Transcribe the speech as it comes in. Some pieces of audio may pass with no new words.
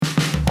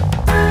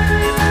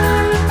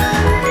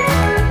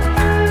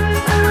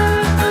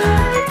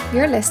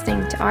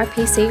listening to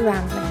RPC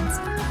Ramblings,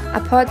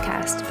 a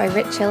podcast by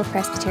Rich Hill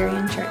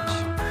Presbyterian Church.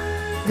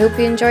 I hope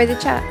you enjoy the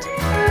chat.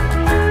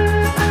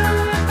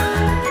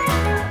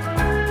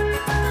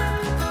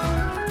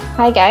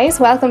 Hi guys,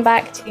 welcome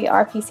back to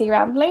RPC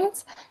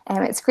Ramblings.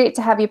 It's great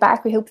to have you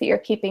back. We hope that you're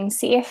keeping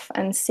safe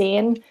and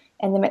sane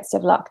in the midst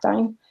of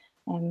lockdown.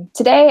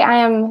 Today I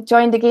am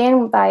joined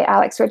again by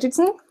Alex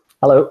Richardson.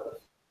 Hello.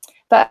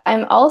 But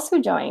I'm also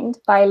joined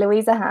by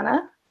Louisa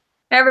Hanna.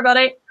 Hey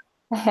everybody.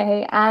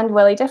 Hey, and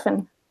Willie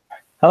Diffin.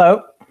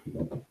 Hello.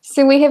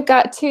 So we have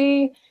got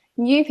two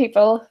new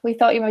people. We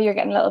thought you were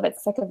getting a little bit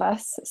sick of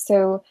us.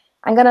 So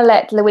I'm going to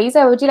let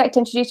Louisa, would you like to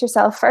introduce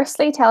yourself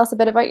firstly? Tell us a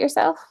bit about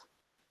yourself.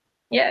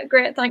 Yeah,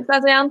 great. Thanks,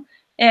 Adrienne.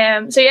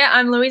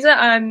 I'm Louisa.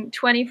 I'm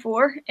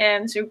 24.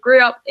 So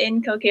grew up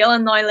in Kilkeel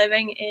and now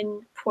living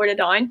in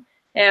Portadown.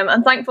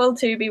 I'm thankful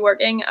to be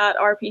working at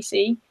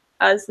RPC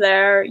as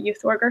their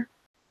youth worker.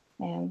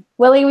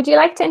 Willie, would you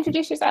like to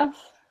introduce yourself?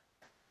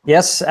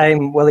 Yes,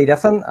 I'm Willie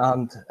Diffin,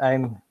 and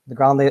I'm the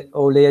grand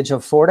old age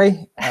of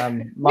 40.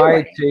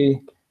 Married to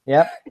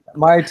 40, not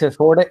married to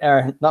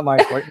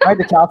 40, married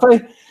to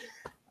Kathy.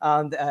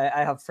 And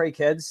I have 3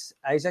 kids.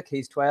 Isaac,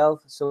 he's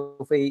 12.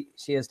 Sophie,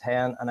 she is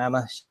 10. And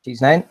Emma,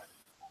 she's 9.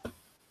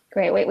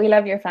 Great. We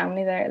love your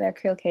family. They're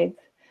cool kids.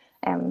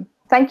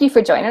 Thank you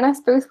for joining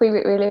us both. We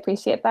really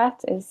appreciate that.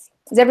 Is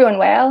everyone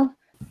well?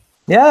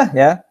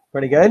 Yeah.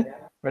 Pretty good.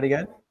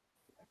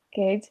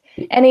 Good.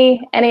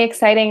 Any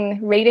exciting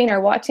reading or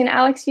watching?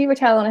 Alex, you were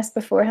telling us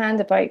beforehand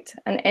about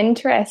an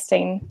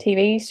interesting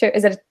TV show.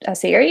 Is it a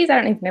series? I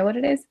don't even know what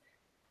it is.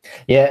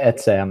 Yeah,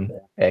 it's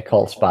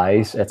called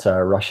Spies. It's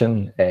a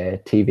Russian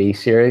TV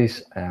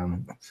series.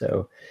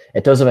 So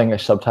it does have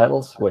English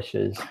subtitles, which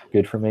is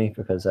good for me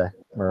because my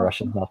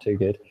Russian's not too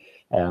good.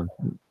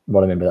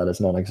 What I mean by that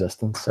is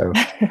non-existent. So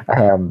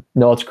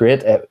no, it's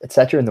great. It's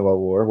set during the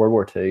World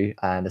War II,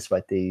 and it's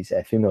about these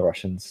female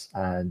Russians,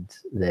 and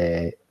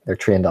they're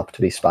trained up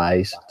to be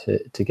spies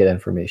to get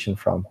information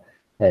from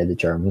the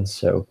Germans.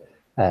 So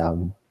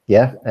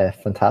a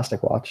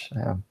fantastic watch.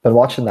 Been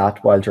watching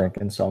that while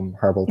drinking some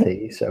herbal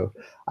tea. So,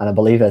 and I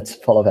believe it's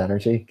full of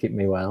energy, keeping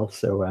me well.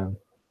 So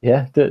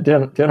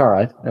doing all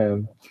right.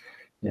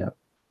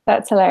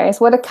 That's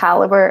hilarious. What a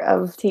caliber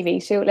of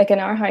TV show. Like in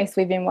our house,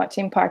 we've been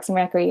watching Parks and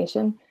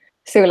Recreation.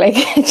 So like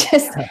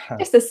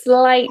just a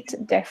slight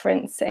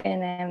difference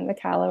in the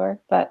caliber,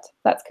 but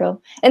that's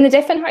cool. In the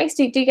Diffin house,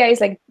 do you guys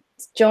like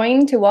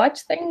join to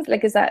watch things?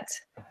 Like, is that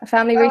a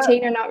family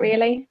routine or not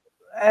really?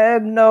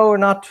 No,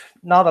 not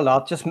a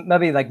lot. Just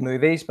maybe like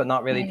movies, but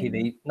not really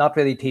TV. Not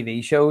really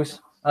TV shows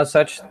as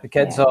such. The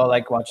kids all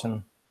like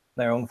watching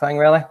their own thing,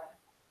 really.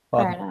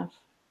 But fair enough.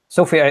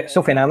 Sophie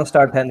and Emma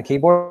started playing the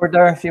keyboard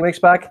there a few weeks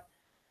back,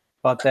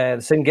 but they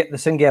soon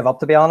gave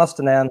up, to be honest.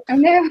 And then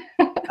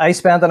I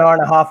spent an hour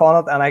and a half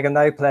on it, and I can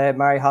now play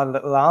 "Mary Had a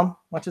Little Lamb,"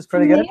 which is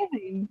pretty good.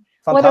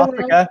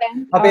 Fantastic!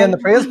 I'll be in the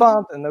praise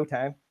band in no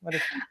time.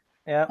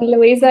 Yeah.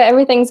 Louisa,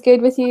 everything's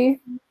good with you?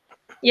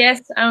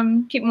 Yes,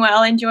 I'm keeping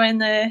well, enjoying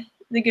the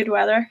good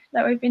weather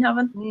that we've been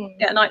having.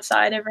 Getting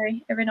outside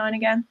every now and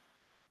again.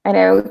 I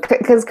know,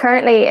 because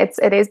currently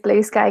it is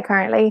blue sky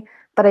currently,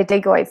 but I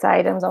did go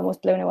outside and was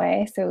almost blown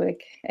away. So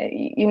like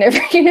you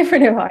never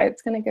know how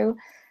it's gonna go.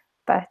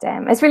 But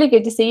it's really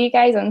good to see you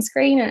guys on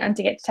screen and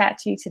to get to chat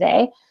to you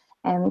today.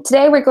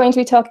 Today we're going to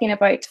be talking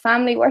about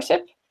family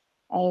worship.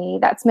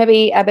 That's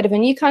maybe a bit of a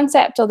new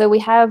concept, although we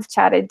have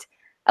chatted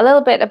a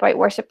little bit about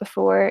worship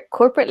before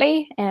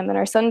corporately in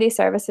our Sunday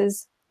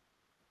services.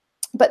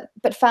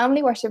 But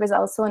family worship is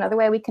also another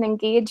way we can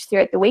engage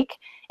throughout the week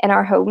in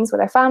our homes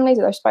with our families,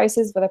 with our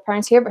spouses, with our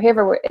parents,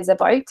 whoever is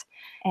about.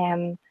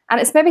 And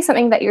it's maybe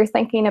something that you're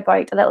thinking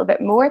about a little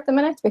bit more at the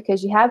minute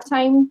because you have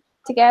time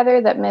together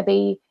that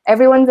maybe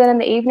everyone's in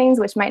the evenings,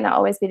 which might not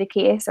always be the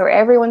case, or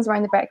everyone's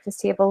around the breakfast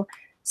table.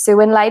 So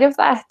in light of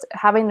that,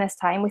 having this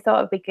time, we thought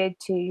it'd be good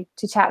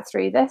to chat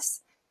through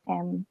this.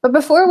 But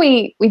before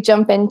we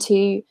jump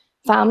into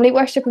family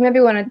worship, we maybe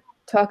want to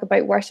talk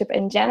about worship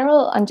in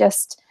general and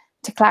just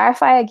to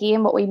clarify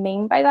again what we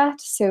mean by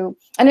that. So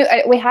I know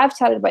we have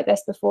chatted about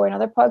this before in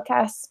other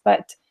podcasts,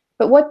 but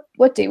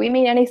what do we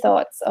mean? Any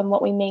thoughts on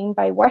what we mean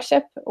by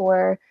worship,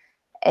 or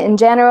in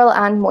general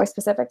and more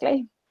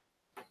specifically?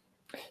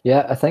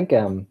 Yeah, I think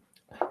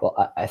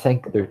I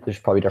think there's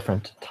probably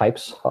different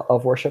types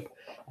of worship.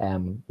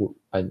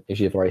 As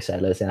you've already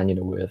said, Liz, and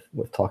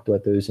we've talked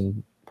about those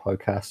in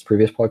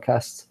previous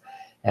podcasts.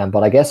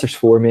 But I guess there's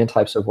 4 main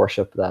types of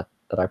worship that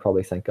I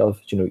probably think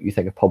of. You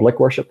think of public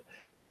worship.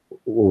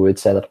 We would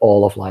say that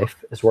all of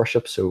life is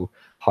worship. So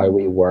how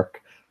we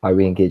work, how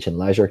we engage in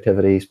leisure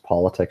activities,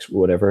 politics,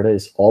 whatever it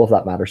is, all of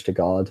that matters to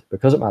God.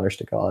 Because it matters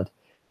to God,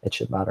 it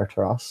should matter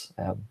to us.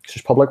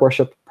 There's public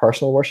worship,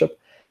 personal worship.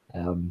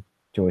 When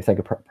we think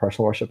of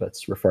personal worship,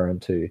 it's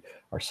referring to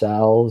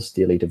ourselves,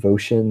 daily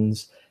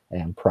devotions,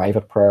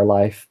 private prayer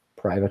life,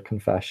 private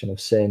confession of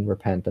sin,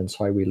 repentance,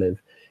 how we live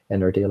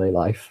in our daily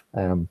life.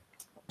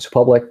 So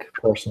public,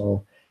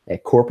 personal,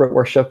 corporate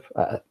worship,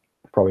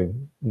 probably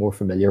more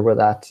familiar with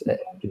that.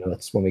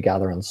 It's when we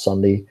gather on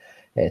Sunday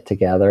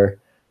together.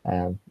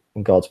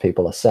 when God's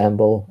people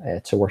assemble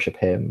to worship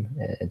Him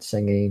in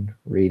singing,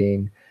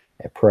 reading,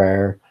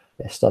 prayer,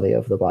 study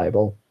of the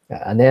Bible.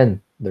 And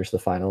then there's the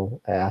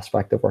final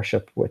aspect of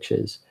worship, which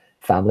is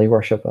family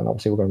worship. And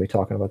obviously we're going to be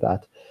talking about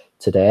that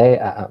today.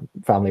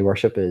 Family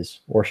worship is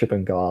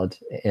worshiping God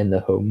in the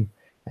home.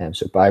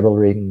 So Bible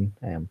reading,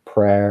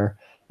 prayer,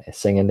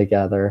 singing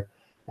together.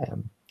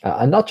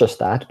 And not just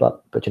that,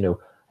 but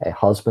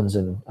husbands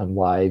and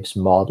wives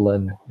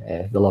modeling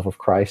the love of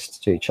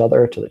Christ to each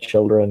other, to the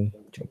children,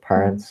 to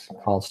parents,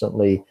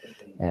 constantly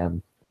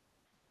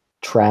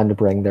trying to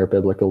bring their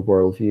biblical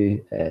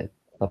worldview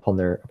upon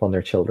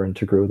their children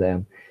to grow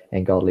them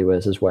in godly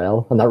ways as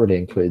well. And that really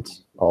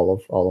includes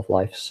all of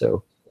life.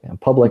 So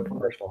public,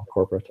 personal,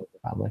 corporate,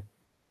 family.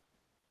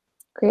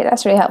 Great,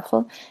 that's really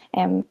helpful.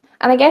 And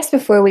I guess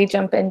before we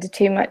jump into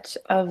too much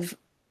of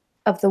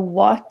the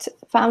what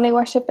family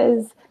worship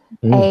is,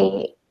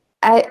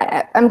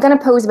 I'm going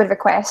to pose a bit of a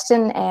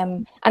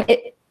question.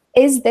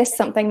 Is this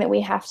something that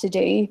we have to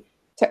do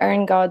to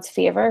earn God's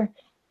favor?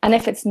 And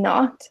if it's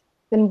not,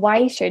 then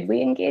why should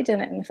we engage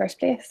in it in the first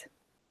place?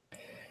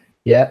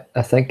 Yeah,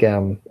 I think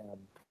when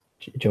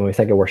we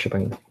think of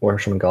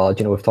worshiping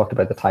God, we've talked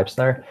about the types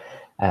there,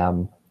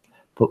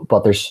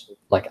 but there's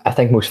I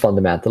think most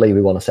fundamentally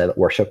we want to say that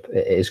worship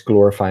is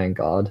glorifying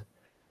God,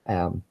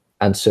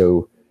 and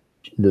so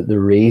the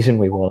reason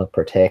we want to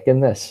partake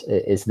in this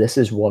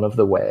is one of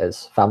the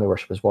ways. Family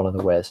worship is one of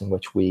the ways in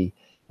which we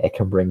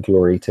can bring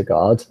glory to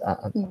God,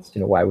 and that's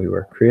why we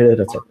were created.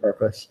 It's our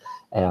purpose.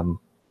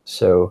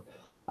 So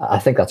I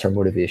think that's our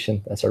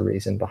motivation. That's our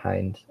reason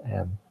behind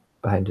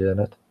doing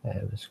it.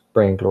 Is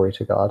bringing glory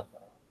to God.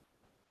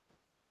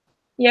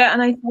 Yeah,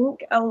 and I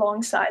think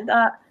alongside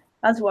that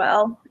as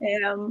well,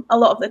 a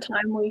lot of the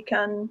time we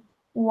can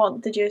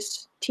want to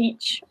just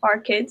teach our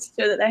kids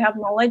so that they have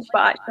knowledge,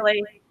 but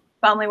actually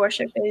family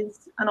worship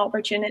is an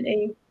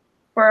opportunity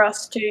for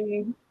us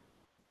to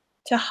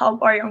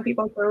help our young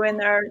people grow in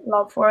their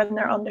love for and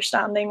their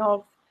understanding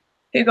of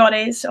who God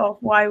is, of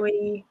why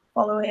we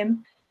follow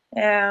Him,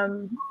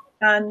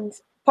 and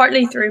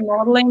partly through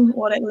modeling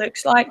what it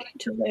looks like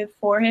to live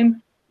for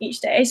Him each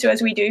day. So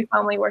as we do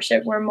family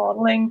worship, we're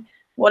modeling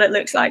what it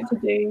looks like to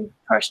do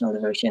personal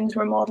devotions.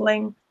 We're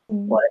modeling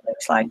what it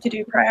looks like to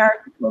do prayer.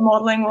 We're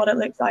modeling what it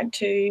looks like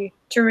to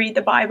read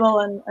the Bible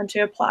and to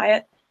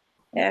apply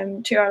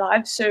it to our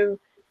lives. So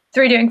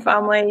through doing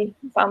family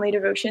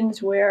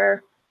devotions,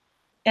 we're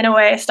in a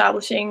way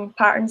establishing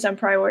patterns and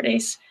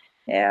priorities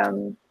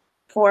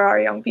for our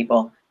young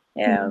people,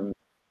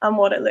 and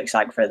what it looks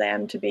like for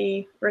them to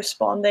be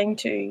responding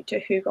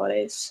to who God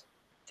is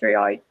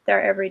throughout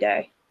their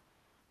everyday.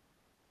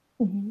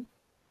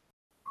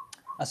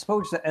 I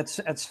suppose that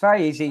it's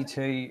very easy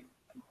to,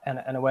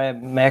 in a way,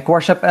 make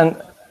worship and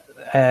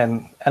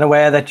in a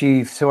way that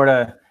you sort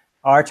of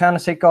are trying to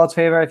seek God's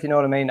favor, if you know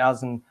what I mean.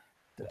 As in,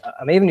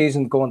 I'm even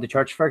using going to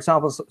church, for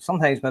example.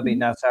 Sometimes maybe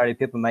necessarily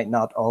people might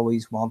not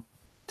always want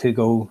to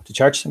go to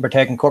church and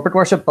partake in corporate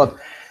worship, but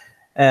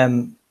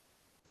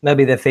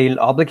maybe they feel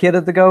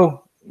obligated to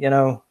go,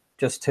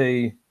 just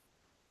to,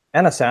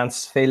 in a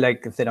sense, feel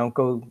like if they don't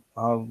go,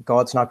 oh,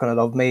 God's not going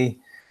to love me.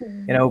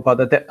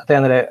 But at the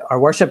end of the day, our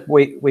worship,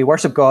 we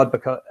worship God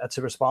because it's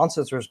a response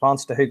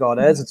to who God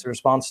is. It's a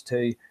response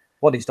to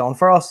what He's done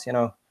for us.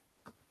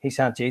 He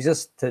sent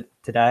Jesus to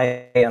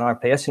die in our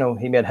place.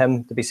 He made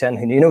Him to be sin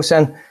who knew no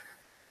sin,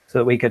 so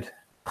that we could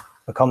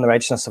become the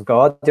righteousness of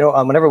God.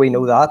 And whenever we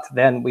know that,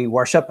 then we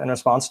worship in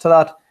response to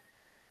that.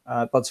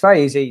 But it's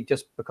very easy,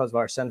 just because of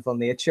our sinful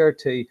nature,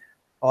 to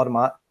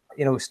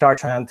start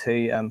trying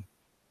to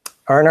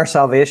earn our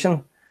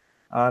salvation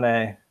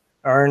and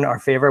earn our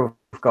favor with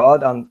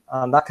God,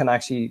 and that can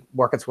actually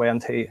work its way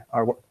into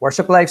our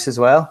worship lives as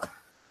well.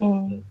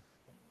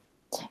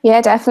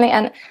 Yeah,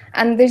 definitely.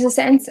 And there's a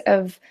sense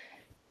of,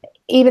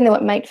 even though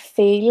it might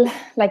feel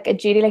like a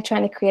duty, like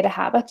trying to create a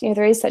habit,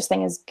 there is such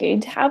thing as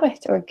good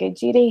habit or good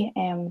duty,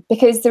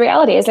 because the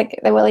reality is, like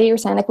the Willie you were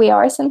saying, like we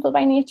are sinful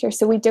by nature,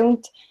 so we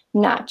don't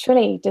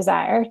naturally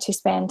desire to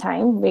spend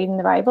time reading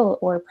the Bible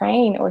or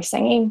praying or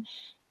singing.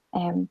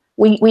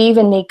 We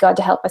even need God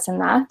to help us in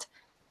that.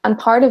 And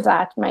part of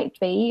that might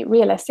be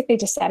realistically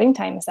just setting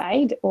time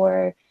aside,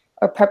 or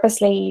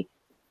purposely,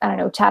 I don't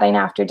know, chatting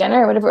after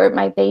dinner, or whatever it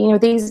might be.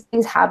 These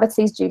habits,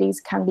 these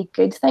duties can be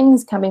good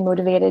things, can be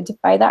motivated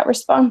by that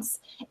response,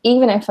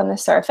 even if on the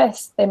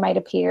surface they might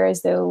appear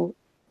as though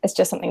it's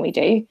just something we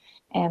do.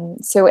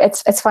 So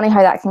it's funny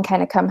how that can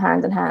kind of come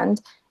hand in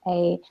hand.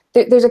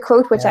 There's a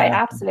quote which I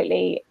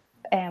absolutely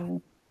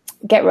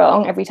get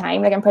wrong every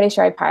time. Like I'm pretty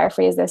sure I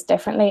paraphrase this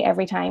differently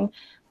every time.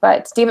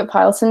 But David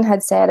Powelson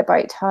had said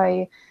about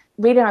how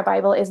reading our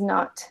Bible is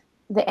not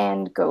the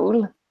end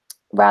goal.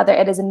 Rather,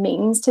 it is a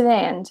means to the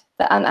end.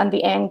 And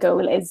the end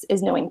goal is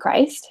knowing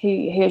Christ, who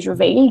is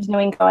revealed,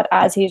 knowing God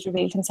as He has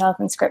revealed Himself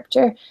in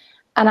Scripture.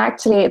 And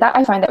actually, that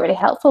I find that really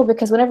helpful,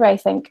 because whenever I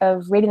think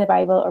of reading the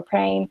Bible or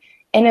praying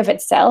in of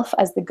itself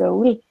as the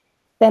goal,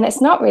 then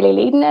it's not really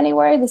leading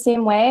anywhere the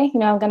same way.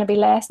 I'm going to be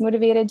less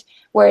motivated.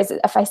 Whereas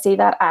if I see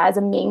that as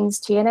a means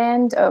to an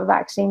end of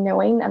actually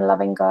knowing and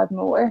loving God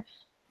more,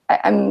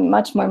 I'm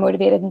much more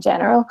motivated in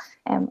general.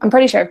 I'm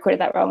pretty sure I've quoted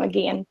that wrong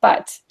again,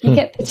 but you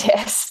get the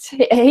gist.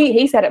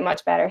 He said it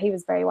much better. He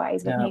was very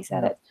wise when he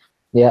said it.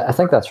 Yeah, I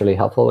think that's really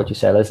helpful what you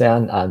said,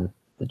 Lisanne, and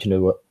you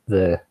know what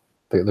the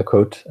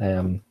quote,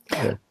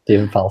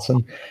 David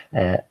Falson,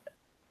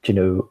 you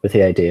know, with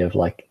the idea of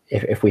like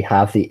if we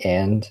have the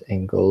end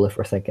in goal, if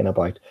we're thinking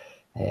about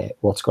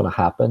what's going to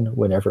happen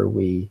whenever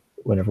we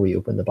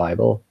open the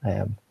Bible,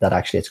 that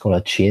actually it's going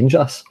to change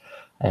us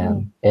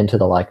into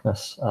the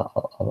likeness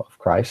of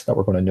Christ, that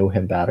we're going to know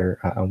him better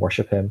and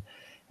worship him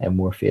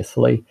more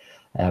faithfully.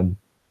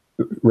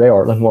 Ray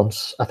Ortlund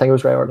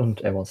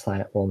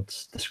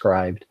once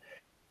described,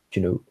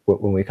 you know,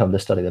 when we come to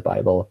study the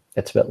Bible,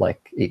 it's a bit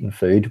like eating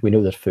food. We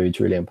know that food's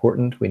really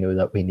important. We know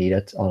that we need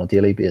it on a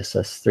daily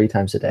basis, 3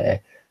 times a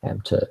day,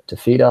 to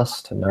feed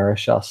us, to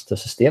nourish us, to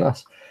sustain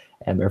us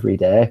every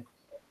day.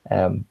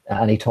 And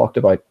he talked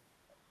about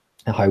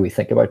how we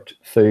think about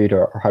food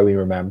or how we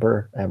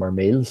remember our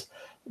meals.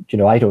 You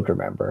know, I don't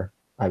remember,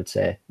 I would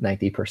say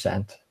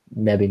 90%,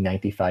 maybe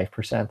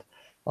 95%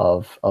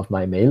 of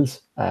my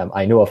meals.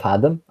 I know I've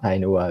had them. I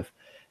know I've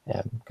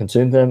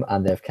consumed them,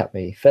 and they've kept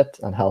me fit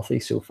and healthy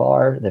so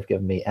far. They've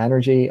given me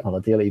energy on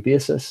a daily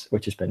basis,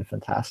 which has been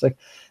fantastic.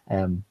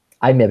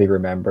 I maybe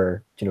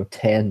remember, you know,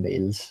 10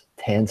 meals,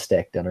 10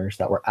 steak dinners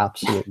that were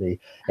absolutely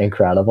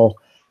incredible.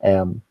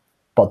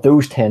 But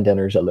those 10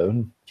 dinners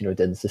alone, you know,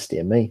 didn't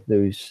sustain me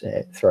those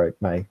throughout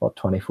my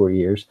 24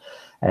 years.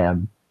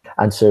 And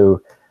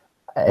so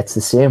it's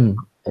the same.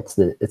 It's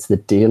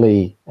the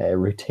daily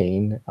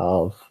routine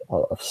of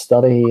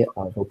study,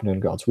 of opening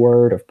God's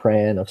word, of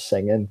praying, of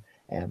singing,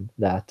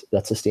 that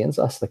sustains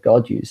us, that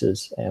God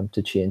uses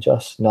to change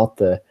us, not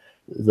the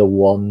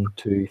 1,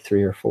 2,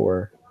 3, or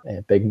 4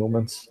 big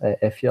moments,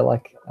 if you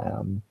like.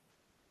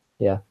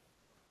 Yeah.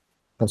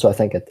 And so I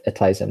think it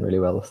ties in really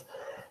well with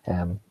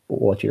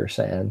what you're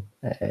saying,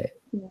 you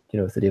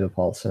know, with the David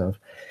Paulson of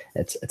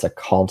it's a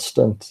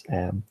constant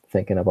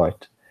thinking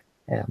about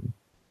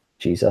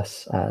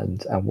Jesus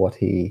and what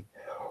he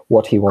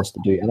wants to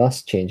do in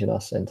us, changing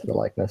us into the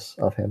likeness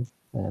of him.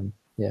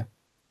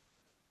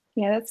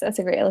 Yeah, that's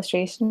a great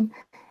illustration.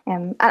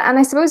 And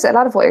I suppose a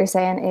lot of what you're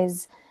saying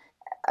is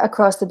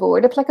across the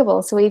board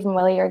applicable. So even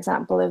Willie, your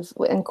example of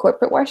in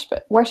corporate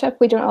worship,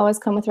 we don't always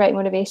come with the right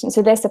motivation.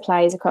 So this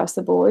applies across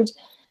the board.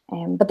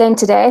 But then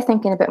today,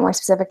 thinking a bit more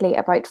specifically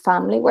about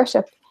family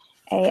worship,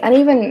 and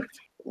even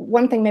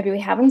one thing maybe we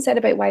haven't said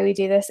about why we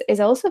do this is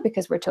also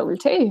because we're told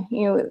to.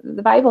 You know,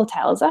 the Bible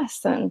tells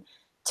us and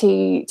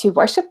to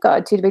worship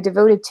God, to be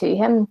devoted to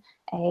him,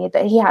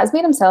 that he has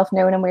made himself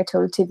known, and we're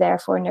told to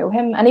therefore know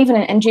him. And even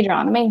in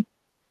Deuteronomy,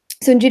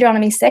 so in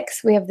Deuteronomy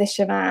 6, we have the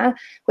Shema,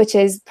 which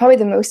is probably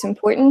the most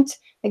important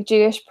like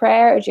Jewish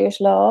prayer or Jewish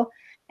law.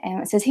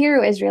 It says, "Hear,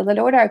 O Israel, the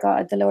Lord our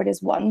God, the Lord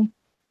is one.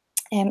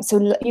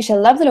 So you shall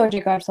love the Lord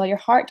your God with all your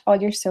heart,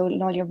 all your soul,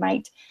 and all your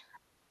might."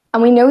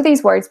 And we know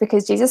these words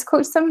because Jesus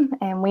quotes them,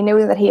 and we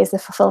know that he is the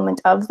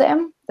fulfillment of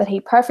them, that he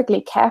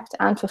perfectly kept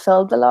and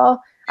fulfilled the law,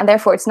 and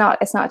therefore it's not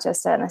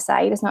just an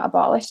aside, it's not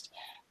abolished.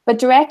 But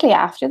directly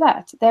after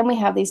that, then we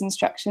have these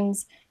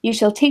instructions: "You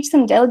shall teach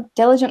them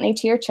diligently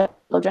to your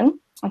children,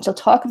 and shall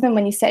talk of them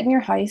when you sit in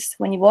your house,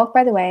 when you walk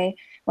by the way,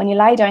 when you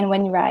lie down, and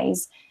when you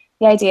rise."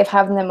 The idea of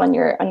having them on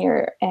your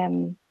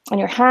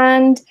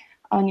hand,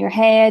 on your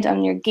head,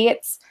 on your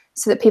gates,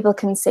 so that people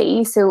can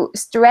see. So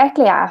it's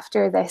directly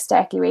after this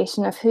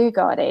declaration of who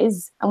God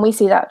is, and we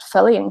see that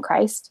fully in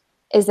Christ,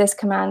 is this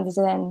command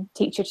to then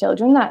teach your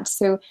children that.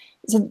 So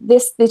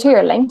the two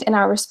are linked. In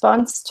our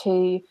response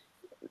to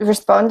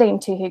responding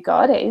to who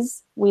God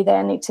is, we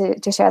then need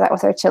to share that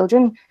with our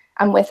children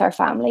and with our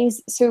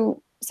families.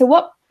 So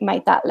what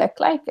might that look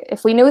like?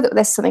 If we know that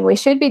this is something we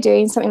should be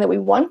doing, something that we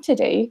want to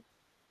do,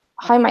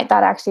 how might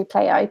that actually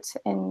play out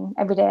in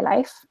everyday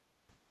life?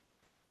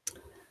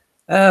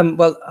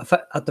 Well,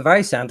 at the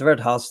very center of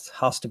it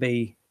has to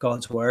be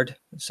God's word.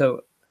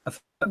 So I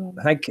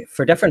think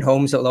for different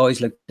homes, it'll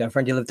always look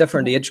different. You'll have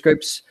different age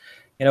groups.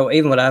 You know,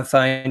 even what I've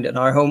found in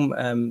our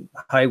home,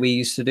 how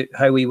we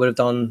would have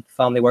done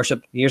family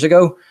worship years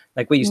ago.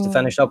 Like we used to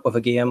finish up with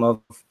a game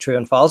of true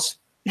and false.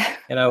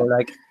 You know,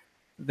 like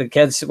the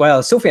kids.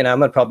 Well, Sophie and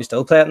Emma would probably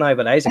still play it now,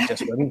 but Isaac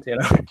just wouldn't. You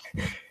know,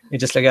 you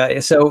just look at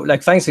it. So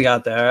like things like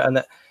that there,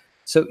 and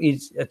so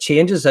it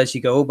changes as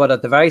you go. But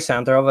at the very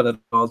center of it at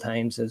all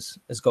times is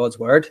God's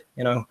word.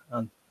 You know,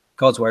 and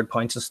God's word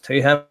points us to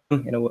Him.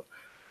 You know,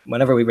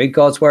 whenever we read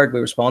God's word,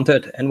 we respond to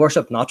it in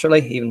worship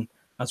naturally, even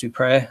as we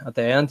pray at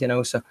the end, you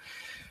know. So,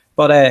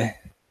 but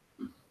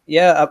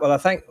yeah, well, I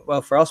think,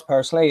 well, for us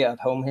personally at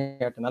home here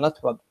at the minute,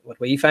 what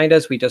we find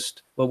is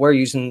we're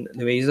using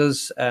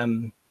Louisa's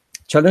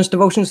children's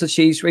devotions that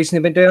she's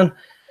recently been doing.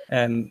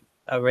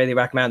 I really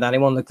recommend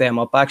anyone look them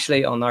up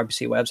actually on the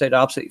RBC website. They're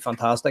absolutely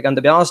fantastic. And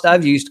to be honest,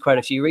 I've used quite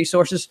a few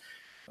resources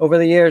over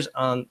the years,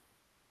 and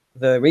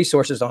the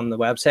resources on the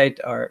website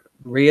are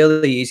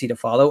really easy to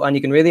follow, and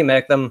you can really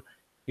make them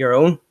your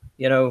own,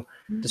 you know,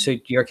 to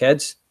suit your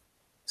kids.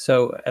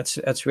 So it's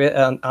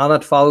and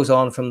it follows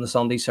on from the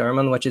Sunday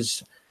sermon, which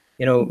is,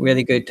 you know,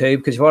 really good too,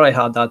 because you've already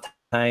had that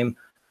time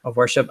of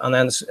worship. And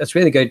then it's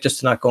really good just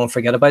to not go and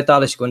forget about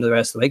that as you go into the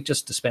rest of the week,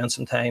 just to spend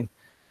some time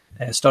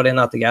studying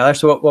that together.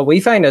 So what we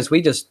find is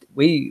we do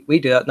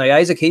that. Now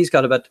Isaac, he's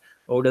got a bit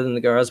older than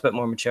the girls, a bit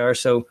more mature,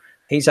 so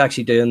he's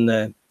actually doing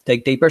the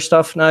dig deeper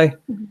stuff now,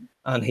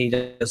 and he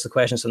does the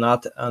questions on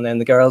that, and then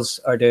the girls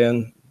are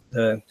doing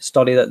the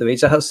study that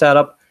Louisa has set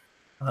up,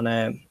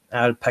 and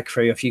I'll pick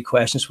through a few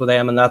questions with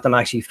them and let them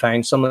actually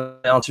find some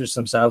of the answers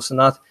themselves, and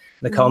that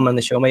they come and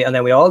they show me, and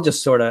then we all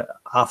just sort of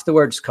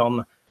afterwards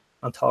come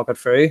and talk it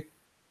through,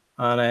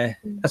 and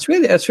it's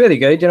really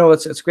good. You know,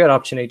 it's a great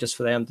opportunity just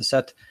for them to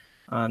sit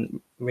and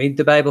read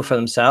the Bible for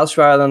themselves,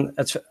 rather than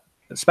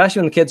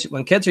especially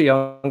when kids are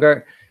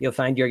younger, you'll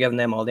find you're giving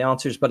them all the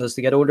answers, but as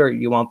they get older,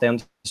 you want them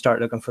to start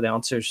looking for the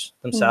answers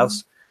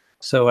themselves.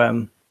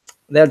 So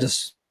they'll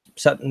just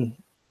sit and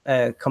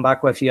come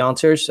back with a few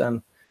answers,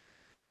 and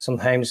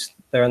sometimes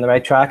they're on the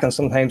right track and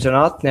sometimes they're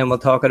not. Then we'll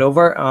talk it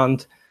over,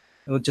 and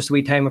just a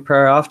wee time of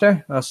prayer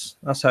after. That's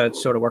how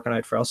it's sort of working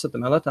out for us at the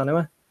minute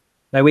anyway.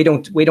 Now we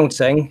don't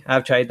sing.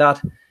 I've tried that.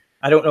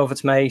 I don't know if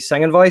it's my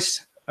singing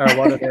voice or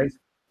what it is,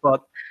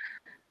 but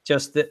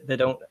just they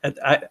don't.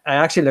 I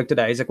actually looked at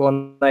Isaac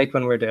one night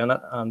when we were doing it,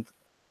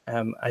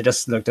 and I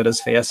just looked at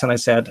his face and I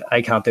said,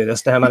 I can't do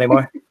this to him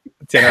anymore.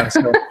 You know,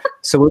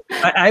 so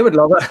I would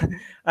love it.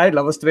 I'd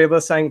love us to be able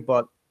to sing,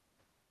 but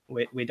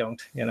we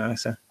don't. You know,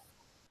 so.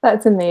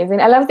 That's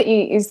amazing. I love that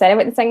you said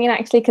about the singing,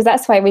 actually, because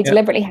that's why we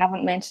deliberately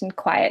haven't mentioned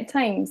quiet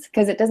times,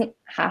 because it doesn't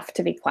have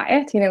to be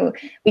quiet. You know,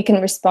 we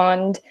can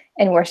respond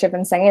in worship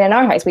and singing. In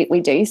our house,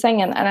 we do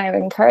sing, and I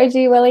would encourage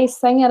you, Willie,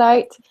 sing it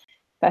out.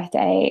 But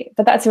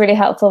that's a really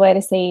helpful way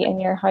to see in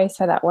your house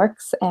how that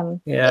works.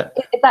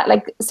 Is that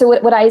like, so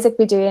would Isaac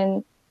be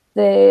doing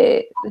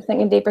the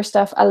thinking deeper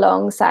stuff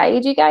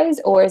alongside you guys,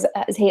 or is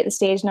he at the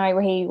stage now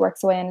where he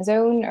works away on his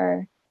own?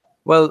 Or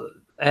well,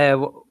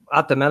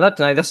 at the minute,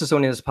 now this is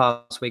only this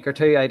past week or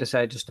two, I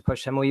decided just to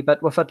push him a wee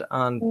bit with it,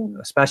 and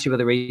especially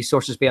with the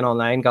resources being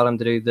online, got him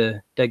to do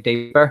the dig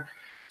deeper.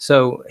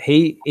 So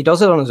he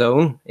does it on his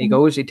own. He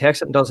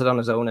takes it and does it on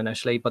his own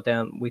initially, but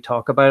then we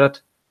talk about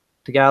it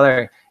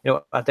together. You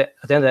know, at the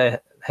end of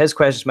his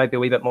questions might be a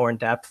wee bit more in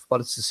depth, but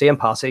it's the same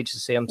passage, the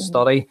same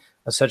study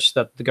as such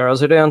that the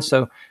girls are doing.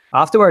 So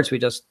afterwards, we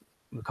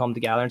come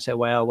together and say,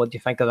 well, what do you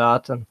think of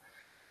that? And,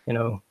 you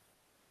know,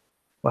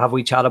 we'll have a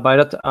wee chat about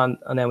it, and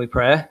then we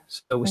pray.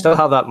 So we still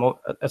have that.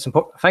 It's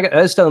important. I think it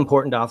is still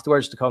important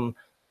afterwards to come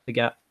to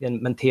get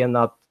and maintain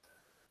that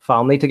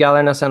family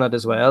togetherness in it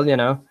as well, you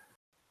know.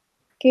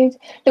 Good.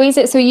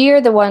 Louisa, so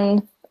you're the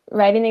one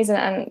writing these,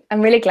 and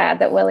I'm really glad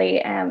that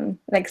Willie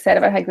said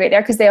about how great they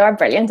are, because they are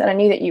brilliant, and I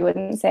knew that you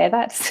wouldn't say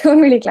that, so I'm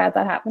really glad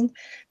that happened.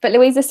 But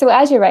Louisa, so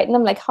as you're writing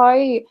them,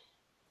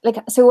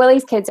 so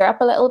Willie's kids are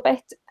up a little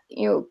bit,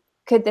 you know,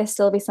 could this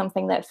still be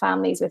something that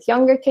families with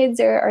younger kids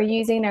are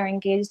using or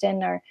engaged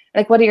in, or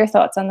like, what are your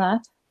thoughts on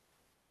that?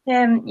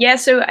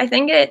 So I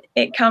think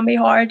it can be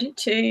hard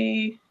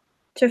to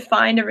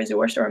find a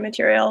resource or a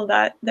material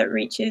that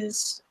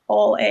reaches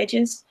all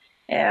ages.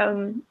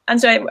 And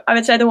so I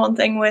would say the one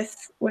thing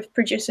with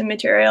producing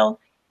material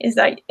is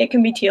that it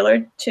can be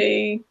tailored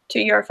to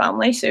your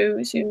family,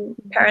 so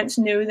parents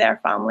know their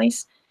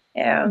families,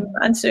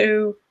 and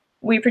so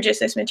we produce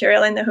this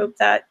material in the hope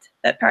that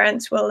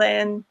parents will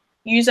then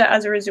use it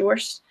as a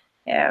resource,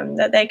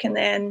 that they can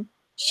then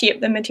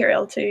shape the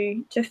material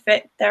to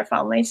fit their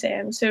families.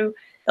 So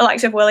the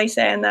likes of Willie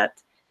saying that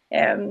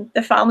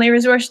the family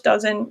resource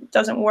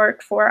doesn't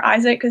work for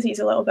Isaac because he's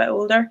a little bit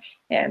older.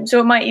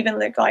 So it might even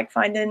look like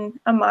finding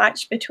a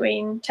match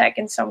between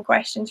taking some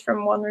questions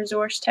from one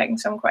resource, taking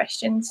some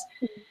questions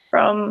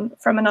from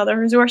another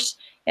resource,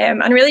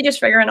 and really just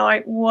figuring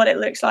out what it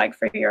looks like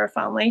for your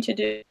family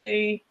to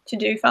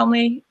do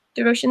family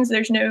devotions.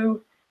 There's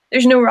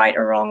no right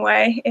or wrong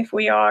way. If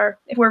we're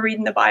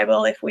reading the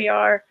Bible, if we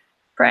are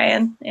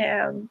praying,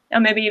 and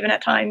maybe even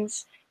at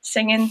times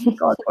singing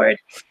God's word,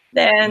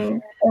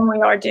 then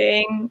we are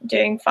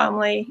doing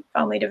family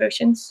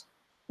devotions.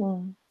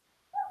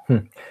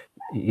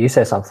 You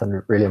say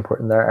something really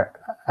important there,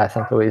 I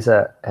think,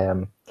 Louisa,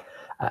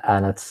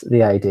 and it's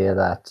the idea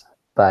that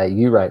by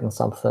you writing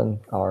something,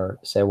 or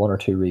say one or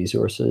two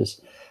resources,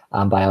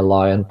 and by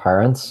allowing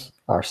parents,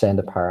 or saying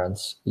to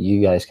parents,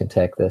 you guys can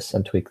take this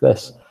and tweak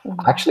this,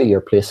 actually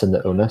you're placing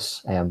the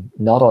onus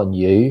not on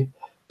you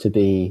to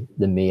be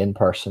the main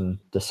person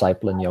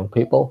discipling young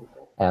people.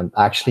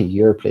 Actually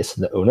you're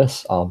placing the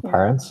onus on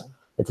parents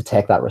to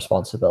take that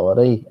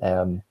responsibility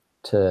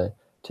to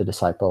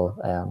disciple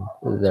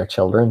their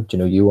children. You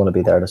know, you want to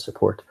be there to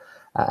support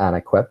and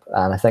equip,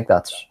 and I think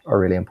that's a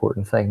really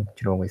important thing.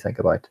 You know, when we think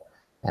about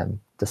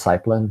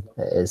discipling,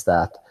 is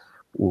that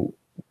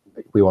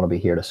we want to be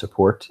here to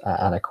support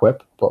and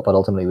equip, but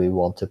ultimately we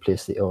want to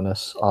place the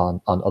onus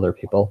on other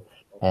people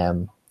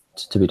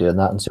to be doing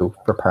that, and so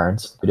for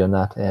parents to be doing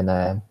that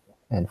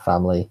in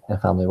family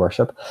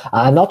worship,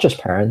 and not just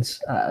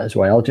parents as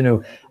well. You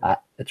know,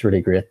 it's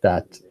really great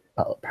that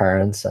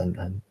parents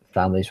and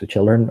families with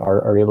children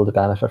are able to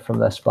benefit from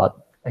this, but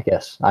I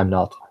guess I'm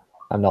not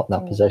in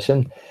that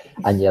position,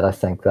 and yet I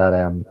think that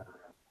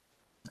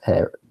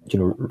you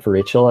know, for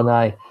Rachel and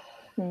I,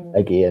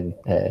 again,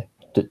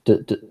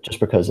 just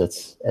because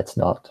it's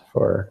not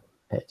for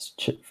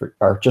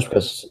or just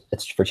because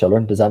it's for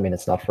children, does that mean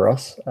it's not for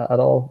us at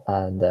all?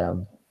 And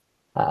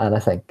I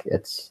think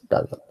that's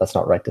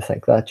not right to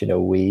think that. You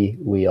know,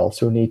 we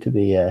also need to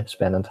be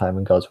spending time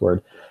in God's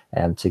Word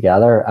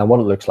together. And what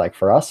it looks like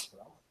for us,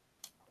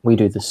 we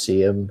do the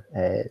same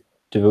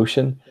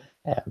devotion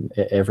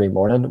every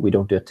morning. We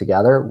don't do it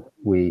together.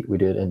 We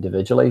do it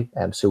individually.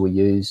 So we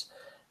use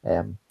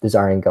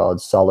Desiring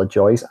God's Solid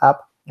Joys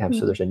app.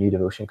 So there's a new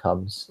devotion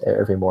comes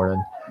every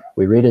morning.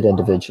 We read it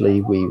individually.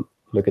 We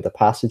look at the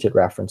passage it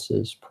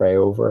references, pray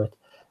over it.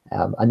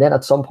 And then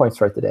at some point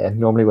throughout the day,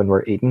 normally when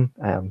we're eating,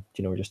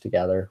 you know, we're just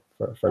together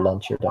for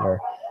lunch or dinner,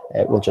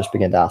 we'll just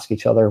begin to ask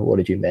each other, what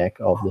did you make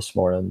of this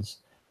morning's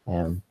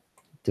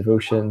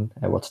devotion?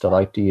 What stood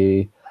out to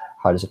you?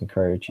 How does it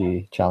encourage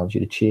you, challenge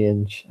you to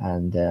change?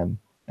 And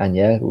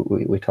yeah,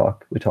 we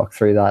talk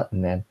through that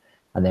and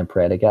then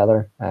pray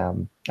together.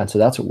 And so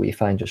that's what we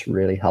find just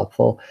really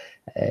helpful.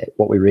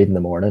 What we read in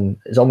the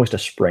morning is almost a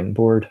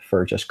springboard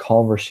for just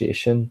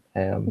conversation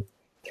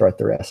throughout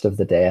the rest of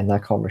the day, and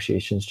that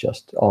conversation's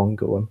just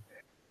ongoing.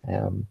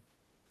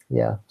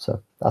 Yeah,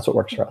 so that's what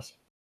works for us.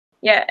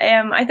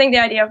 Yeah, I think the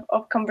idea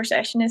of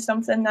conversation is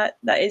something that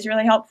is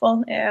really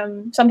helpful.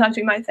 Sometimes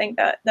we might think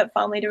that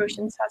family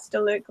devotions has to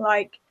look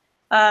like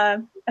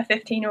a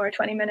 15 or a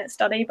 20-minute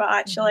study, but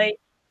actually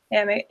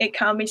it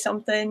can be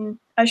something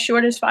as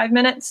short as 5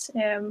 minutes.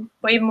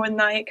 But even more than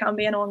that, it can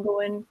be an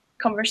ongoing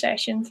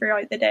conversation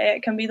throughout the day.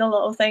 It can be the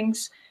little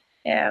things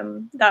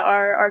that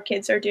our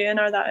kids are doing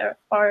or that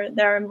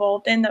they're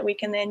involved in, that we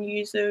can then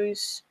use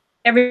those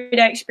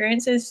everyday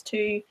experiences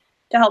to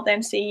help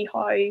them see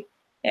how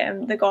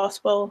the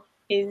gospel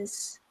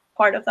is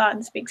part of that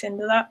and speaks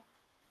into that.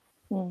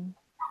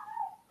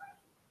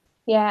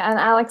 Yeah, and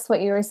Alex,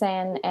 what you were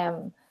saying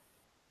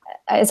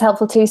is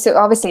helpful too. So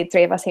obviously, the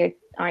three of us here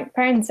aren't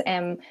parents,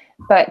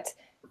 but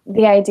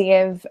the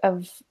idea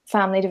of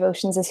family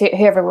devotions is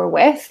whoever we're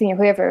with, you know,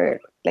 whoever,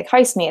 like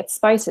housemates,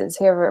 spouses,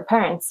 whoever,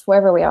 parents,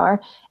 wherever we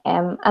are.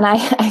 And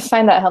I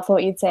find that helpful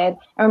what you'd said.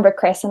 I remember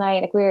Chris and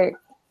I, like, we were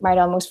married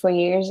almost 4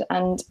 years,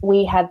 and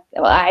we had,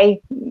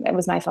 it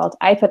was my fault.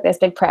 I put this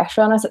big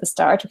pressure on us at the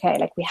start. Okay,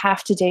 like, we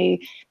have to do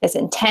this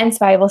intense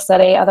Bible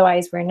study,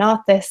 otherwise we're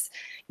not this,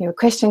 you know,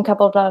 Christian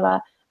couple, blah, blah.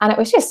 And it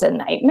was just a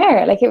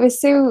nightmare. Like, it was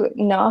so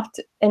not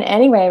in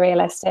any way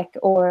realistic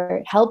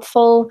or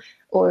helpful,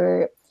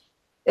 or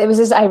it was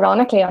just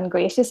ironically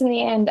ungracious in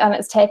the end. And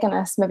it's taken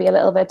us maybe a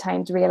little bit of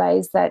time to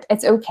realize that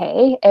it's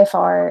okay if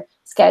our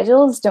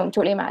schedules don't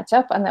totally match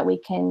up, and that we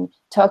can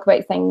talk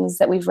about things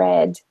that we've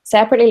read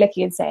separately, like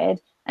you'd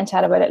said, and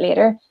chat about it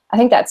later. I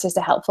think that's just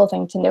a helpful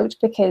thing to note,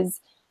 because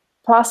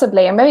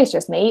possibly, or maybe it's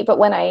just me, but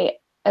when I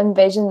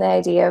envision the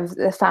idea of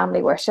the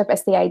family worship,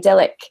 it's the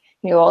idyllic,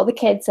 you know, all the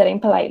kids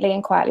sitting politely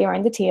and quietly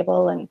around the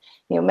table, and,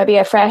 you know, maybe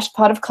a fresh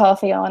pot of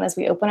coffee on as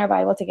we open our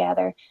Bible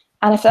together.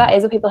 And if that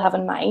is what people have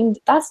in mind,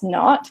 that's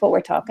not what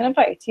we're talking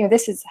about. You know,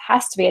 this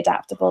has to be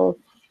adaptable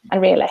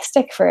and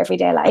realistic for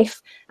everyday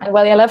life. And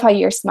Willie, I love how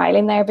you're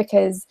smiling there,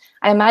 because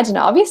I imagine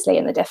obviously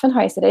in the Diffin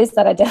House it is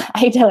that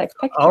idyllic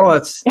picture. Oh,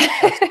 it's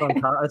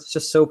fantastic. It's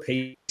just so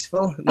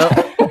peaceful. No,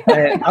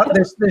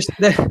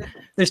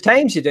 there's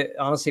times you do.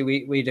 Honestly,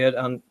 we do it,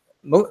 and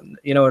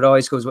you know, it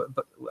always goes, and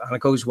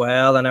it goes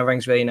well, and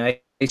everything's really nice.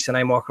 And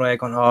I'm walking away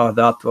going, "Oh,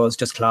 that was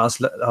just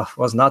class.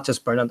 Was not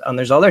just brilliant." And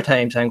there's other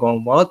times I'm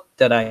going, "What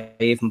did I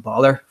even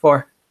bother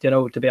for?" You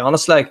know, to be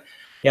honest, like,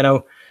 you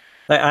know,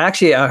 I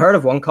heard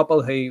of one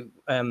couple who,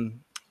 I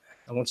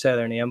won't say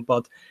their name,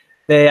 but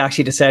they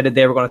actually decided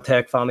they were going to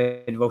take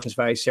family devotions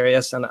very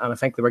serious, and I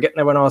think they were getting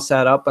everyone all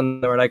set up,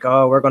 and they were like,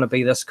 "Oh, we're going to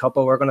be this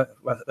couple.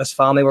 This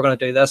family. We're going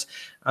to do this,"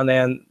 and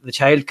then the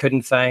child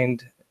couldn't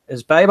find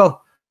his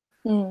Bible.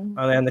 And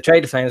then they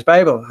tried to find his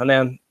Bible, and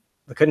then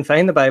they couldn't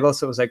find the Bible.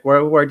 So it was like,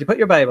 where'd you put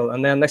your Bible?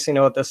 And then next thing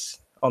you know, this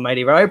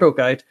almighty row broke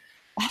out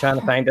trying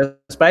to find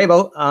his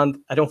Bible. And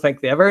I don't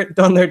think they ever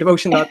done their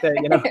devotion that day.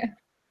 You know, it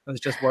was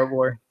just World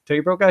War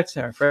II broke out.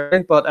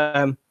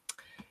 But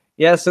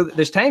yeah, so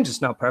there's times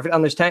it's not perfect,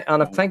 and there's time,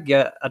 and I think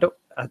I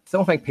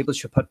don't think people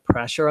should put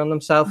pressure on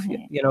themselves,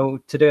 you know,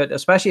 to do it,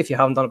 especially if you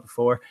haven't done it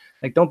before.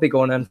 Like, don't be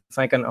going in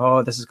thinking,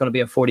 "Oh, this is going to be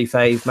a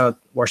 45-minute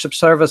worship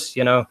service."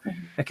 You know,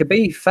 it could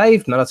be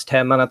 5 minutes,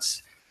 10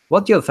 minutes.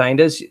 What you'll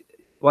find is,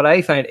 what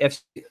I find,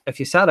 if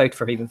you sat out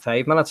for even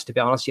 5 minutes, to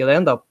be honest, you'll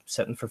end up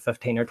sitting for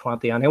 15 or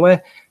 20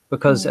 anyway,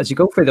 because as you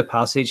go through the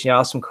passage, you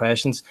ask some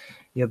questions,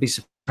 you'll be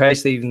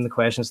surprised even the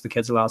questions the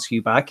kids will ask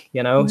you back.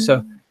 You know,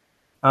 so.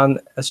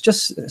 And it's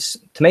just,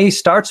 to me,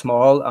 start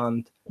small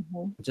and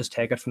just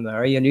take it from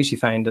there. You usually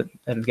find that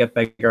it'll get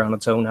bigger on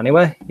its own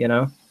anyway, you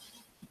know?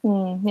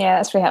 Yeah,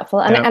 that's really helpful.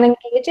 And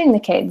engaging the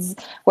kids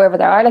wherever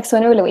they are. Like, so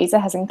I know Louisa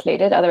has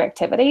included other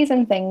activities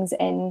and things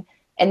in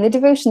the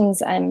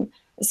devotions.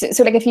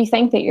 So like, if you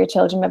think that your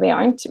children maybe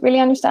aren't really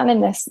understanding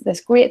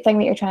this great thing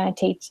that you're trying to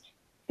teach,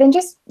 then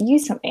just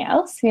use something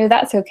else. You know,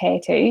 that's okay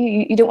too.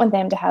 You don't want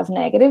them to have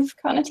negative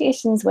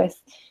connotations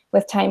with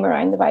time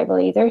around the Bible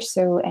either.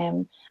 So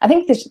I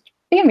think there's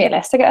being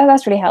realistic,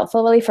 that's really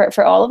helpful, really,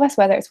 for all of us,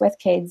 whether it's with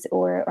kids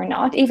or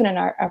not, even in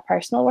our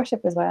personal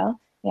worship as well.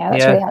 Yeah,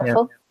 that's really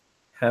helpful.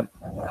 Yeah.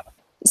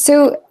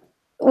 So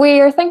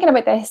we are thinking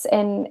about this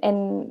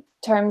in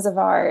terms of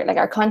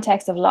our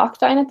context of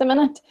lockdown at the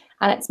minute,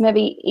 and it's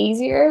maybe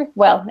easier.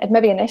 Well, it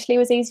maybe initially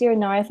was easier.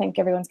 Now I think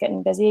everyone's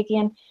getting busy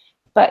again,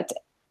 but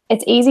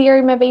it's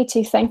easier maybe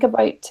to think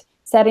about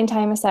setting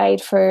time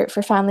aside for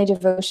family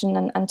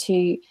devotion and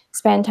to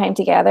spend time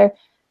together.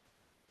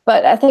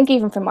 But I think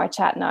even from our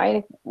chat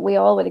now, we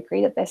all would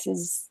agree that this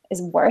is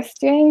worth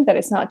doing, that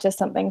it's not just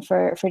something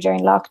for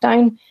during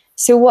lockdown.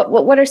 So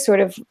what are sort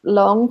of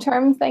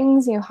long-term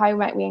things? How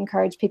might we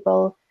encourage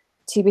people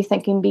to be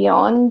thinking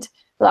beyond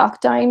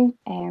lockdown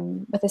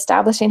with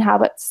establishing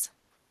habits?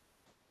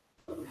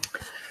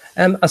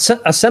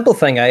 A simple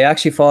thing I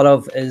actually thought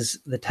of is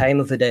the time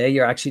of the day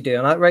you're actually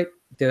doing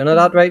it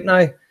at right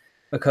now.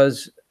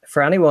 Because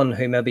for anyone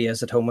who maybe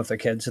is at home with their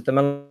kids at the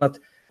minute,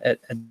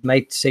 it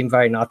might seem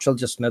very natural,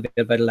 just maybe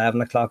about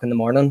 11 o'clock in the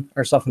morning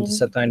or something to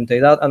sit down and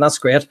do that. And that's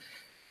great.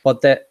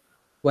 But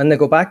when they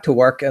go back to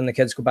work and the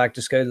kids go back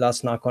to school,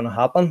 that's not going to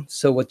happen.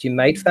 So what you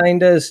might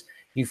find is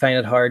you find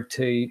it hard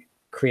to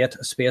create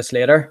a space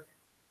later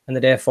in the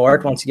day for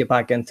it once you get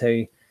back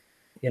into,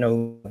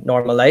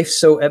 normal life.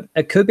 So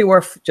it could be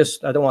worth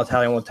just, I don't want to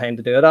tell you what time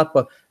to do it at,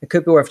 but it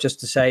could be worth just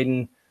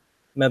deciding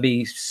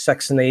maybe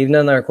 6 in the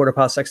evening or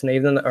 6:15 in the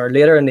evening or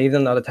later in the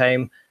evening at a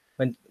time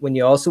when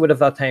you also would have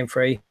that time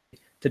free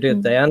to do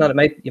it then.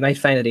 And you might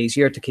find it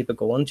easier to keep it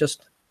going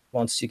just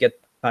once you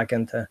get back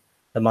into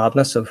the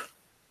madness of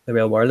the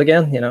real world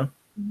again,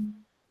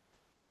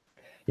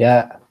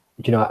 Yeah,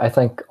 I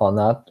think on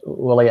that,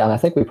 Willie, and I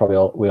think we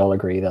all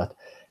agree that,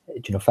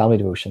 family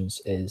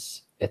devotions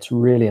it's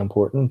really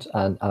important.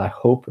 And I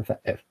hope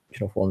if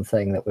one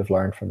thing that we've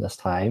learned from this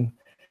time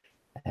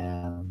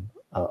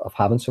of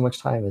having so much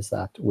time is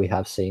that we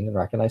have seen and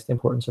recognized the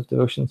importance of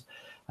devotions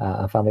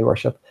and family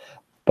worship.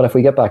 But if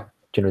we get back,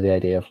 the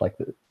idea of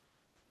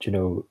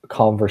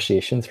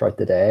conversation throughout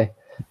the day,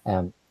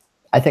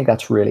 I think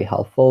that's really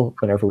helpful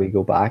whenever we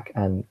go back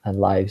and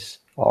lives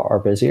are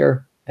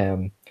busier,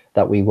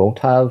 that we won't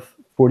have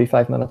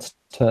 45 minutes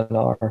to an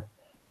hour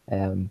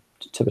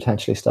to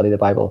potentially study the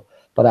Bible.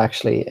 But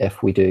actually,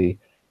 if we do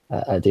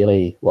a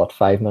daily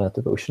 5-minute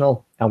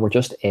devotional and we're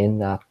just in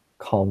that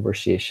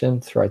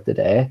conversation throughout the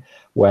day,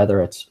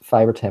 whether it's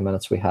 5 or 10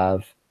 minutes you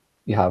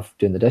have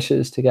doing the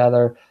dishes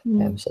together,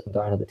 sitting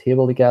down at the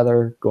table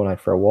together, going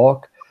out for a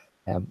walk,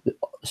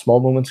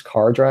 small moments,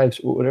 car drives,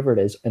 whatever it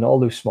is, in all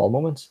those small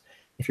moments,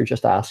 if you're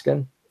just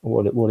asking,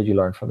 what did you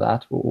learn from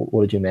that?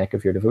 What did you make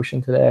of your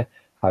devotion today?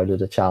 How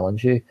did it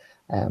challenge you?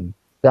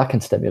 That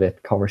can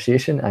stimulate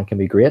conversation and can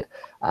be great.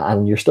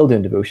 And you're still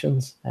doing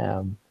devotions,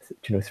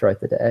 throughout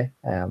the day.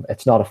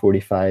 It's not a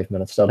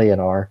 45-minute study, an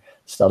hour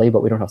study,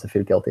 but we don't have to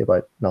feel guilty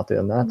about not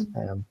doing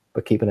that,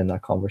 but keeping in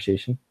that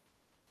conversation.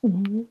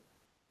 Mm-hmm.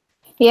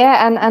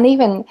 Yeah, and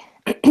even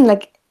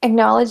like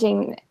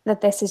acknowledging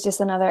that this is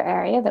just another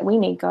area that we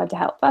need God to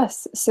help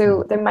us.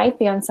 So there might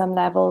be on some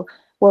level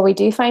where we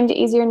do find it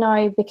easier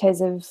now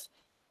because of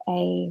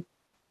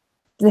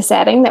the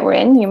setting that we're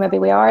in. Maybe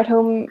we are at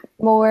home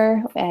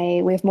more,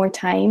 we have more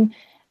time,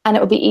 and it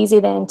would be easy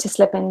then to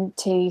slip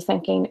into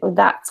thinking, oh,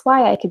 that's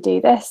why I could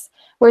do this.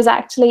 Whereas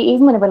actually,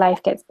 even whenever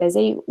life gets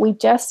busy, we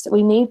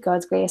need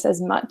God's grace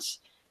as much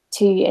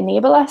to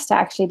enable us to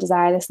actually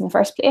desire this in the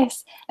first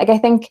place. Like, I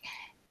think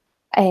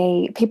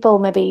people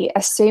maybe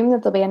assume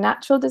that there'll be a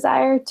natural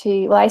desire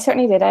to, well, I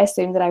certainly did. I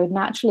assumed that I would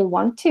naturally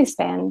want to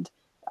spend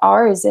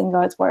hours in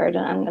God's word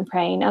and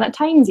praying. And at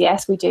times,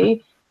 yes, we do.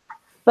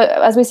 But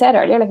as we said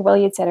earlier, like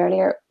Will had said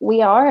earlier,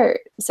 we are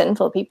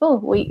sinful people.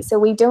 So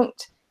we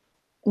don't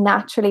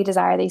naturally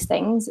desire these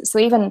things. So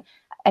even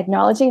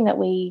acknowledging that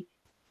we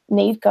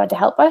need God to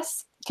help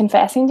us,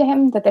 confessing to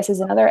him that this is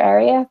another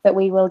area that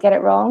we will get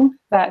it wrong,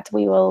 that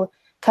we will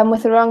come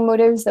with the wrong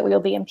motives, that we will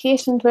be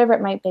impatient, whatever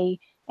it might be,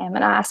 and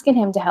asking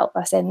him to help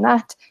us in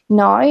that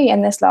now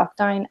in this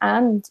lockdown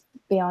and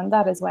beyond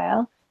that as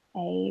well,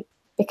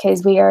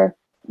 because we are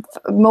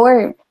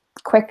more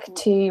quick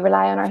to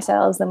rely on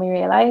ourselves than we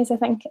realize, I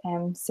think.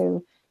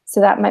 So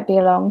that might be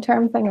a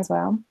long-term thing as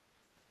well.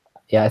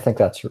 Yeah, I think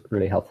that's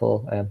really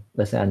helpful.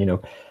 Listen, and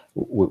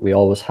we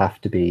always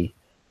have to be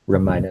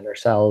reminding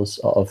ourselves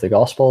of the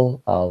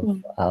gospel,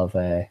 of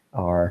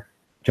our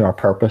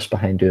purpose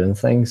behind doing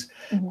things,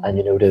 and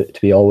to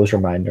be always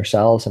reminding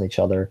ourselves and each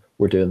other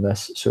we're doing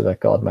this so that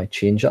God might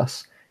change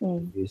us,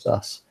 use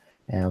us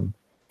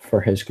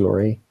for his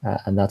glory,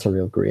 and that's a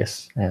real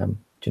grace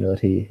that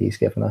he's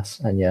given us.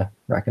 And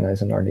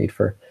recognizing our need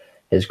for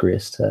his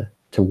grace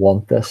to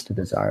want this, to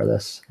desire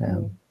this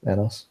in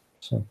us.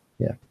 So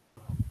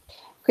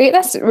great,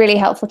 that's really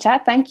helpful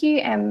chat. Thank you.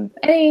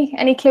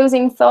 Any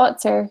closing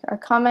thoughts or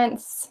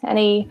comments?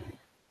 Any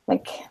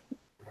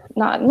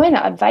not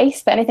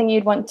advice, but anything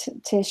you'd want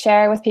to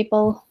share with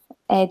people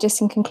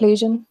just in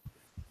conclusion?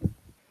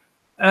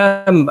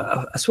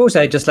 I suppose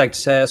I'd just like to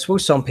say, I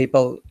suppose some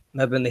people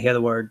maybe when they hear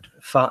the word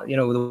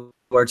the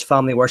words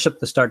family worship,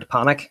 they start to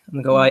panic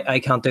and go, I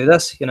can't do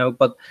this,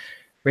 but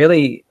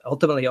really,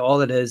 ultimately,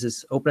 all it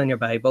is opening your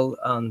Bible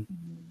and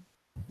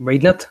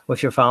reading it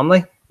with your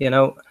family,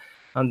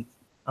 and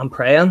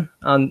praying.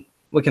 And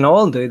we can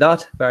all do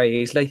that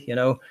very easily,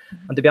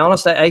 And to be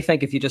honest, I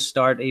think if you just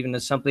start even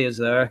as simply as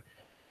there,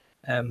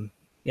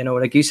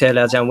 like you said,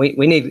 Lesley,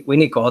 we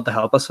need God to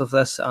help us with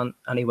this, and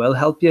He will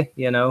help you.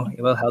 He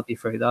will help you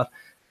through that.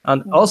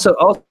 And also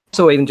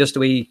even just a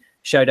wee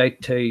shout out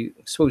to,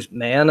 I suppose,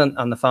 men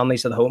and the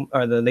families of the home,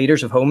 or the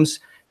leaders of homes,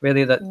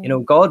 really, that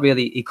God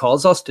really, He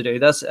calls us to do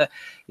this.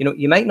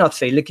 You might not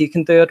feel like you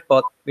can do it,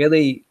 but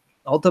really,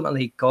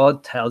 ultimately,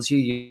 God tells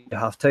you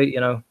have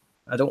to.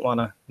 I don't want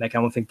to make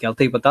anyone feel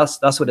guilty, but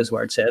that's what His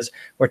word says.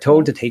 We're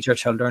told to teach our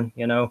children.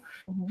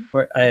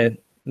 We're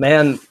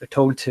men are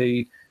told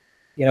to,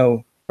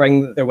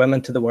 bring their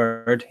women to the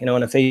word.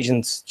 In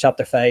Ephesians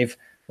chapter 5,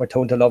 we're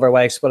told to love our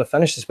wives. But it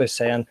finishes by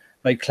saying,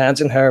 by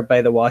cleansing her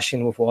by the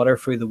washing with water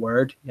through the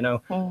word.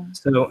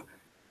 So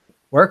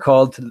we're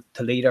called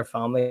to lead our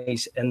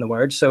families in the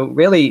word. So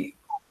really,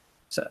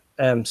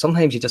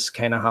 sometimes you just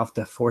kind of have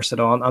to force it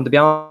on. And to be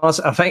honest,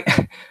 I think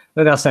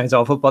maybe that sounds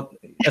awful, but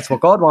it's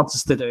what God wants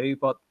us to do.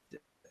 But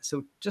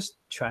so just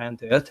try and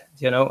do it,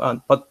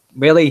 but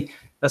really,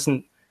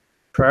 listen,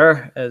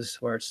 prayer is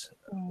where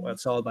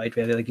it's all about,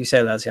 really. Like you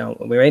say, Lesley,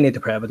 we really need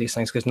to pray about these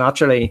things, because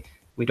naturally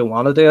we don't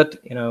want to do it.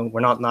 We're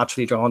not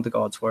naturally drawn to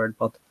God's word,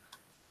 but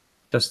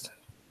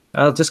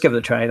I'll just give it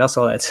a try. That's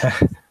all I'd say.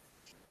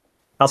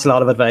 That's a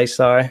lot of advice,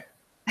 sorry.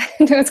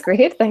 No, it's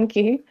great, thank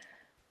you.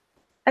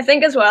 I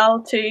think as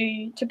well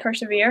to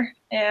persevere.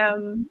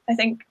 I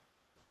think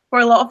for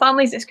a lot of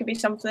families, this could be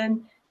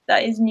something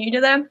that is new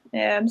to them,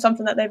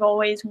 something that they've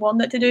always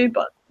wanted to do,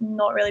 but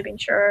not really been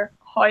sure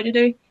how to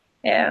do.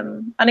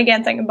 And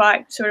again, thinking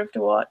back sort of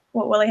to what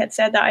Willie had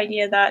said, that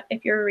idea that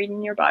if you're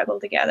reading your Bible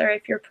together,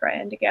 if you're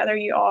praying together,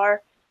 you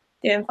are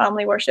doing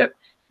family worship.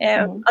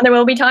 And there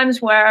will be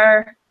times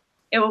where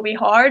it will be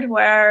hard,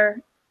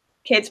 where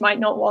kids might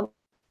not want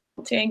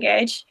to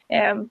engage,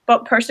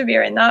 but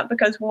persevere in that,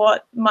 because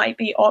what might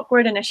be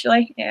awkward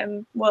initially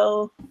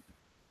will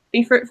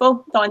be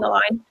fruitful down the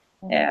line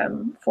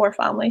for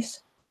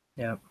families.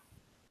 Yeah,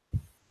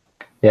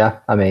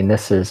 I mean,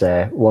 this is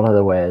one of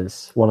the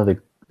ways, one of the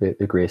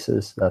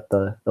graces that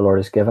the Lord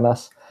has given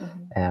us.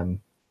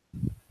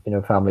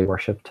 Family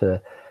worship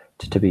to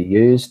be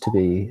used, to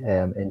be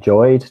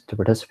enjoyed, to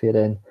participate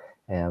in,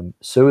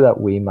 so that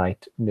we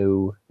might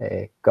know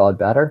God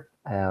better,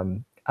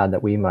 and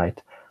that we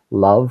might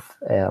love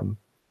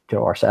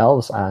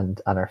ourselves and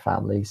our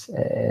families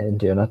in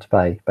doing it,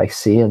 by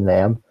seeing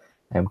them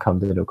come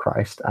to know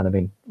Christ. And I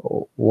mean,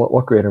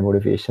 what greater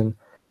motivation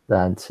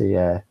than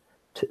to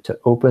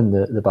open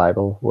the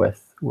Bible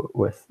with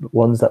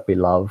ones that we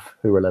love,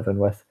 who we're living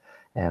with,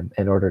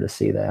 in order to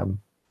see them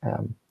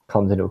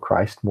come to know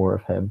Christ, more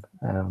of Him,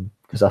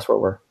 because that's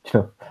what we're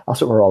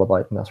all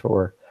about, and that's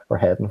what we're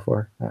heading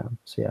for.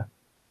 So yeah.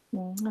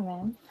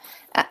 Amen.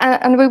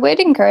 And we would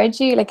encourage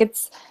you, like,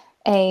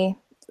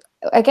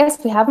 I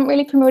guess we haven't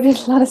really promoted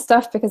a lot of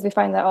stuff because we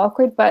find that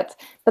awkward, but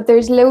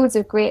there's loads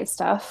of great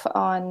stuff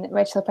on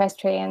Richhill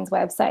Presbyterian's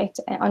website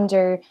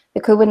under the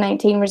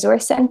COVID-19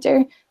 Resource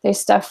Centre. There's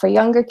stuff for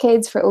younger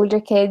kids, for older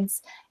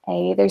kids.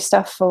 There's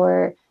stuff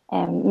for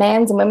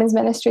men's and women's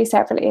ministry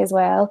separately as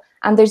well.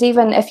 And there's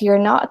even, if you're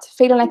not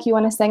feeling like you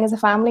want to sing as a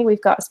family,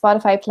 we've got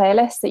Spotify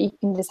playlists that you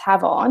can just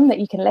have on, that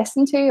you can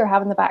listen to or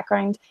have in the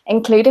background,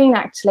 including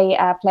actually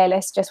a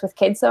playlist just with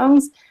kids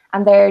songs.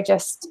 And they're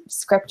just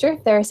scripture.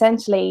 They're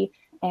essentially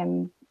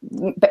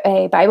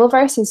Bible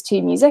verses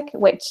to music,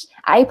 which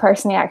I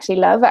personally actually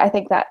love. I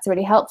think that's a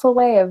really helpful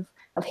way of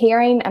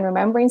hearing and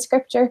remembering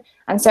scripture.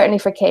 And certainly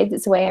for kids,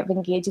 it's a way of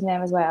engaging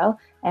them as well.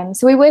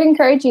 So we would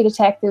encourage you to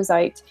check those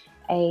out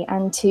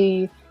and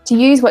to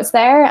use what's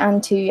there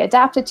and to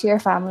adapt it to your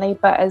family.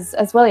 But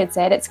as Willie had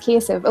said, it's a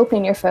case of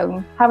opening your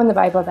phone, having the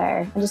Bible there,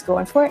 and just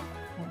going for it.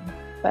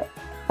 But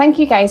thank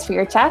you guys for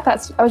your chat.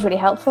 That was really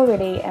helpful.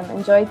 Really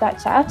enjoyed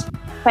that chat.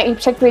 Thank you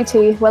particularly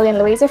to Willie and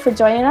Louisa for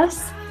joining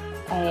us.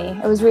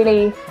 It was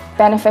really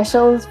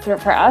beneficial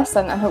for us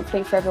and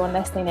hopefully for everyone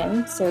listening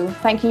in. So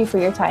thank you for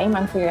your time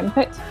and for your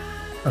input.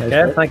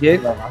 Okay, thank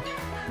you.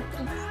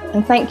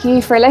 And thank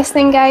you for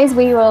listening, guys.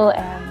 We will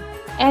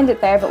end it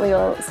there, but we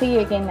will see you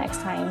again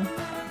next time.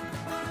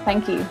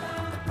 Thank you.